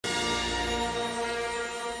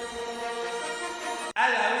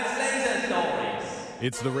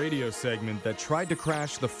It's the radio segment that tried to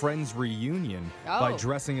crash the Friends reunion by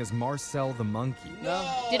dressing as Marcel the monkey.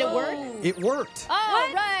 No. Did it work? It worked.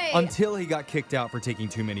 Oh, right. Until he got kicked out for taking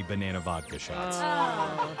too many banana vodka shots.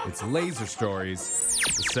 It's Laser Stories,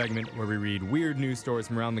 the segment where we read weird news stories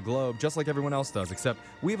from around the globe, just like everyone else does, except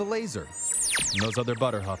we have a laser. And those other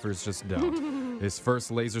butter huffers just don't. This first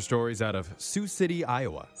Laser Story is out of Sioux City,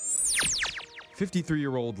 Iowa.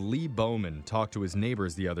 53-year-old Lee Bowman talked to his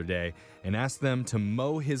neighbors the other day and asked them to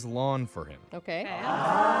mow his lawn for him. Okay.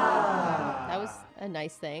 That was a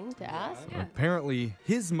nice thing to ask. Yeah. Apparently,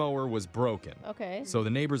 his mower was broken. Okay. So the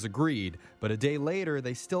neighbors agreed, but a day later,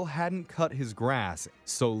 they still hadn't cut his grass,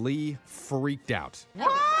 so Lee freaked out.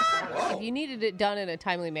 If you needed it done in a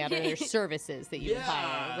timely manner, there's services that you can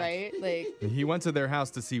hire, right? Like, He went to their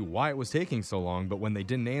house to see why it was taking so long, but when they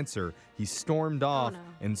didn't answer, he stormed off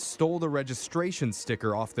and stole the registration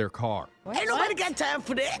sticker off their car. Ain't nobody got time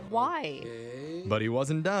for that. why? But he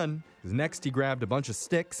wasn't done. Next, he grabbed a bunch of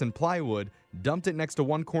sticks and plywood, dumped it next to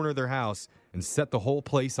one corner of their house, and set the whole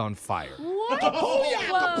place on fire. What?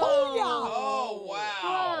 Oh, wow.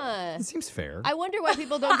 Huh. It seems fair. I wonder why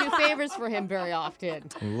people don't do favors for him very often.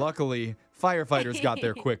 Luckily, firefighters got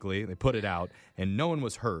there quickly. They put it out, and no one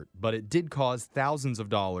was hurt, but it did cause thousands of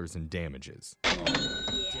dollars in damages.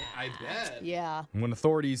 I bet. Yeah. When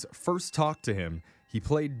authorities first talked to him, he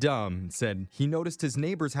played dumb and said he noticed his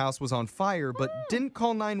neighbor's house was on fire, but didn't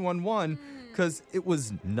call 911 because it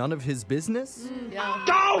was none of his business.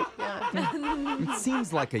 Yeah. It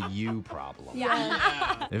seems like a you problem.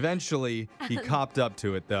 Yeah. Eventually, he copped up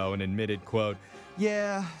to it, though, and admitted, quote,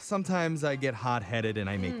 "Yeah, sometimes I get hot-headed and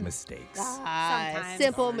I make mistakes. Sometimes.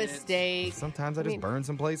 Simple Darn it. mistake. Sometimes I just burn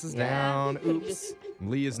some places Yeah. down. You could've Oops." just-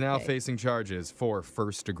 Lee is now Okay. facing charges for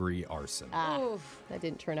first-degree arson. That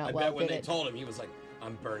didn't turn out I well, bet when did they it? told him, he was like,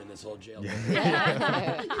 I'm burning this whole jail.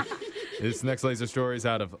 This next laser story is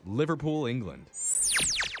out of Liverpool, England.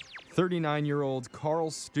 39-year-old Carl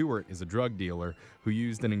Stewart is a drug dealer who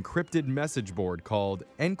used an encrypted message board called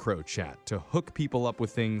EncroChat to hook people up with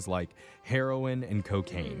things like heroin and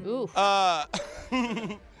cocaine. Oof.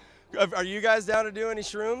 Are you guys down to do any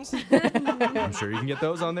shrooms? I'm sure you can get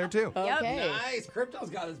those on there too. Okay. Nice. Crypto's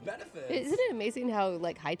got his benefits. Isn't it amazing how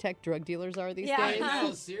like high-tech drug dealers are these I days?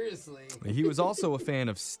 know, seriously. He was also a fan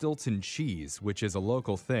of Stilton cheese, which is a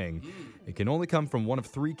local thing. It can only come from one of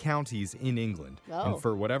 3 counties in England. Oh. And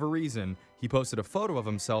for whatever reason, he posted a photo of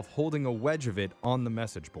himself holding a wedge of it on the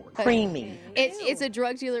message board. Creamy. It's a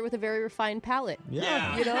drug dealer with a very refined palate.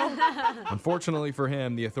 Yeah. You know? Unfortunately for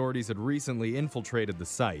him, the authorities had recently infiltrated the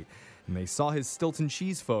site, and they saw his Stilton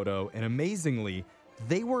cheese photo, and amazingly,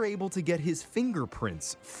 they were able to get his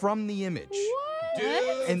fingerprints from the image.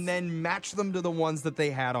 Dude. And then match them to the ones that they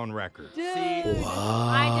had on record. See, I didn't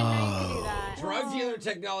know you could do that. drug dealer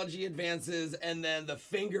technology advances, and then the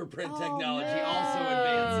fingerprint technology also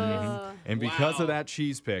advances. And because Wow. of that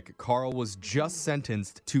cheese pick, Carl was just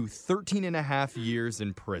sentenced to 13 and a half years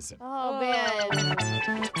in prison. Oh man.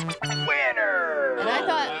 Winner! And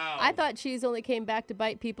wow. I thought cheese only came back to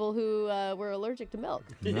bite people who were allergic to milk.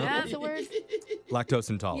 That's the word? Lactose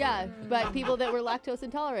intolerant. Yeah, but people that were lactose And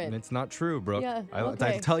intolerant. it's not true, Brooke. Yeah, I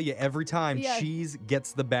okay. tell you every time, Yeah. cheese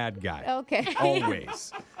gets the bad guy. Okay.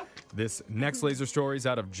 Always. This next laser story is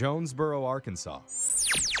out of Jonesboro, Arkansas.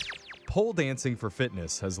 Pole dancing for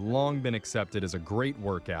fitness has long been accepted as a great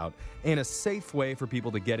workout and a safe way for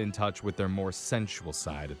people to get in touch with their more sensual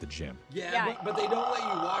side at the gym. Yeah, but they don't let you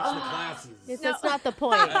watch the classes. That's not the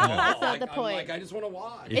point. That's not the I'm point. like, I just want to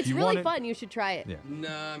watch. If It's you really want it- fun. You should try it. Yeah. No,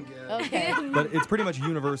 I'm good. Okay. But it's pretty much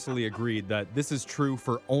universally agreed that this is true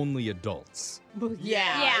for only adults.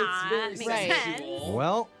 Yeah, it's makes very Right. sexual.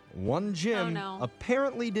 Well, one gym Oh, no.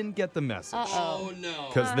 apparently didn't get the message Oh, no.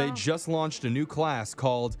 because they just launched a new class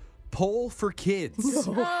called Pole for Kids.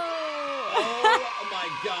 Oh, my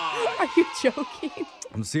God. Are you joking?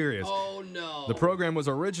 I'm serious. Oh, no. The program was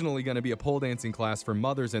originally going to be a pole dancing class for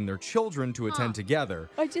mothers and their children to attend together,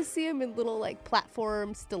 I just see him in little like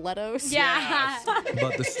platform stilettos. Yeah.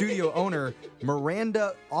 but the studio owner,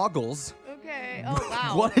 Miranda Ogles, Okay. Oh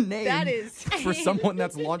wow. what a name That is. for someone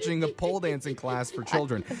that's launching a pole dancing class for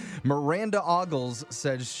children. Miranda Ogles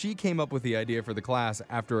says she came up with the idea for the class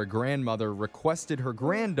after a grandmother requested her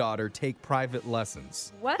granddaughter take private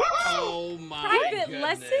lessons. What? Oh, my Private goodness.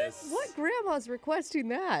 lessons? What grandma's requesting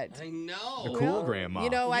that? I know. A cool grandma. You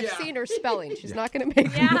know, I've Yeah. seen her spelling. She's not going to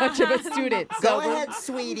make Yeah. much of a student. Go So ahead,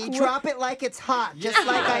 sweetie. Drop it like it's hot, just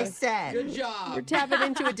like I said. Good job. we're tapping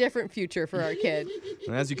into a different future for our kid.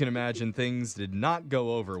 And as you can imagine, things did not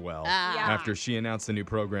go over well after she announced the new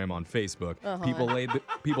program on Facebook.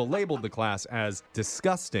 People labeled the class as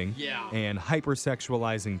disgusting Yeah. and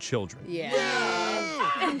hypersexualizing children. Yeah.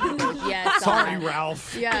 Yes. Sorry,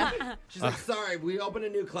 Ralph. Yeah. She's like, sorry, we opened a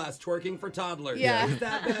new class, twerking for toddlers. Yeah. Is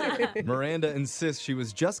that better? Miranda insists she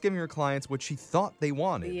was just giving her clients what she thought they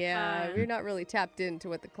wanted. Yeah. We're not really tapped into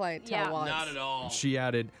what the clientele Yeah. wants. Not at all. She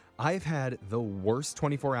added, I've had the worst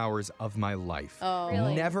 24 hours of my life. Oh.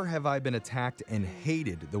 Really? Never have I been attacked and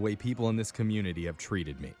hated the way people in this community have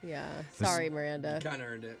treated me. Yeah. Sorry, Miranda. Kind of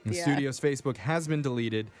earned it. The Yeah. studio's Facebook has been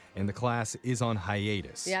deleted, and the class is on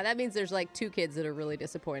hiatus. Yeah, that means there's like 2 kids that are really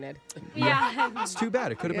disappointed. Yeah. It's too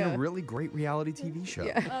bad. It could have been Yeah. a really great reality TV show.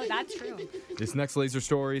 Yeah. Oh, that's true. This next laser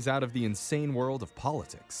story is out of the insane world of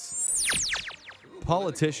politics.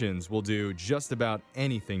 Politicians will do just about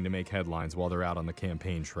anything to make headlines while they're out on the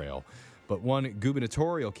campaign trail. But one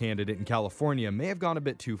gubernatorial candidate in California may have gone a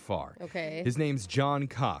bit too far. Okay. His name's John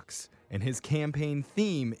Cox, and his campaign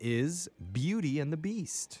theme is Beauty and the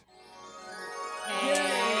Beast. Yay,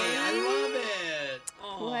 I love it.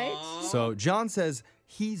 What? Aw. So John says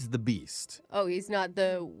he's the Beast. Oh, he's not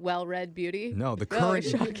the well-read beauty? No, the Oh, current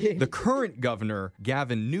shocking. the current governor,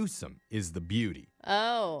 Gavin Newsom, is the beauty.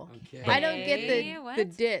 Oh. Okay. I don't get Okay, the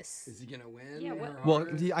what? diss. Is he going to win? Yeah, or what- Well,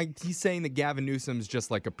 harder? he's saying that Gavin Newsom's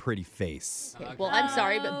just like a pretty face. Okay, well, I'm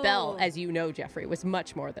sorry, but Belle, Oh. as you know, Jeffrey, was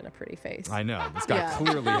much more than a pretty face. I know. This guy Yeah.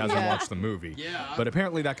 clearly hasn't Yeah. watched the movie. Yeah. But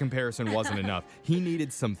apparently that comparison wasn't enough. He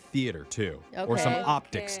needed some theater, too. Or some Okay.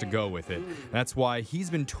 optics to go with it. That's why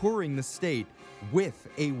he's been touring the state with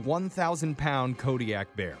a 1,000-pound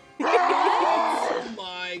Kodiak bear. Oh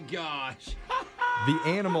my gosh. The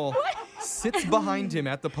animal sits behind him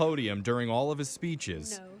at the podium during all of his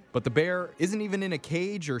speeches. No. But the bear isn't even in a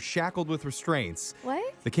cage or shackled with restraints.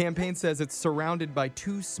 What? The campaign says it's surrounded by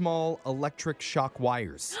 2 small electric shock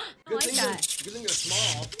wires. I like thing that. Good thing they're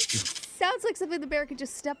small. Sounds like something the bear could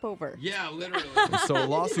just step over. Yeah, literally. So a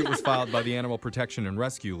lawsuit was filed by the Animal Protection and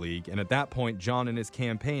Rescue League, and at that point, John and his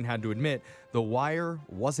campaign had to admit the wire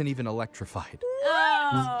wasn't even electrified.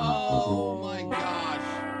 Oh my gosh.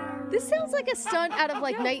 This sounds like a stunt out of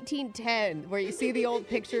like 1910, where you see the old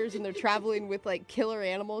pictures and they're traveling with like killer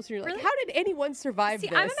animals, and you're like, Really? how did anyone survive See,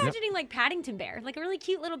 this? I'm imagining like Paddington Bear, like a really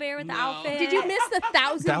cute little bear with the No. outfit. Did you miss the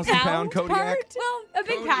 1,000-pound 1,000-pound Kodiak? part? Well, a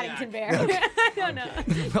big Kodiak. Paddington Bear. I don't know.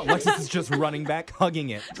 Alexis is just running back,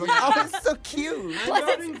 hugging it. Oh, it's so cute. I'm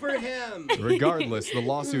voting for him. Regardless, the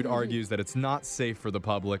lawsuit argues that it's not safe for the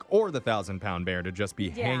public or the 1,000-pound bear to just be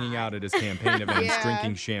hanging out at his campaign events, Yeah.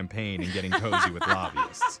 drinking champagne and getting cozy with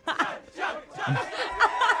lobbyists.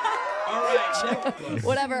 All right, next.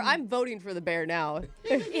 Whatever, I'm voting for the bear now.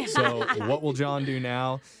 So what will John do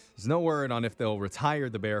now? There's no word on if they'll retire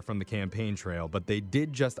the bear from the campaign trail, but they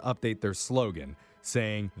did just update their slogan,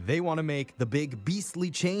 saying they want to make the big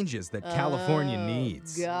beastly changes that California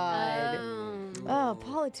needs. God. Oh,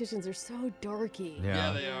 politicians are so dorky.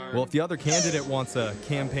 Yeah, they are. Well, if the other candidate wants a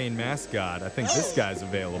campaign mascot, I think this guy's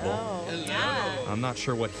available. Hello. I'm not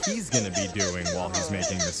sure what he's going to be doing while he's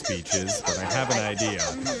making the speeches, but I have an idea.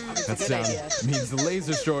 That sound idea. means the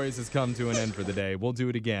Laser Stories has come to an end for the day. We'll do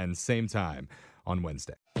it again, same time on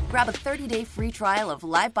Wednesday. Grab a 30-day free trial of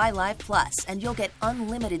Live by Live Plus, and you'll get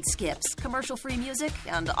unlimited skips, commercial-free music,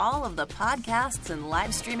 and all of the podcasts and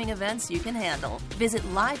live streaming events you can handle. Visit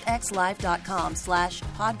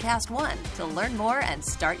livexlive.com/podcast1 to learn more and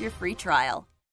start your free trial.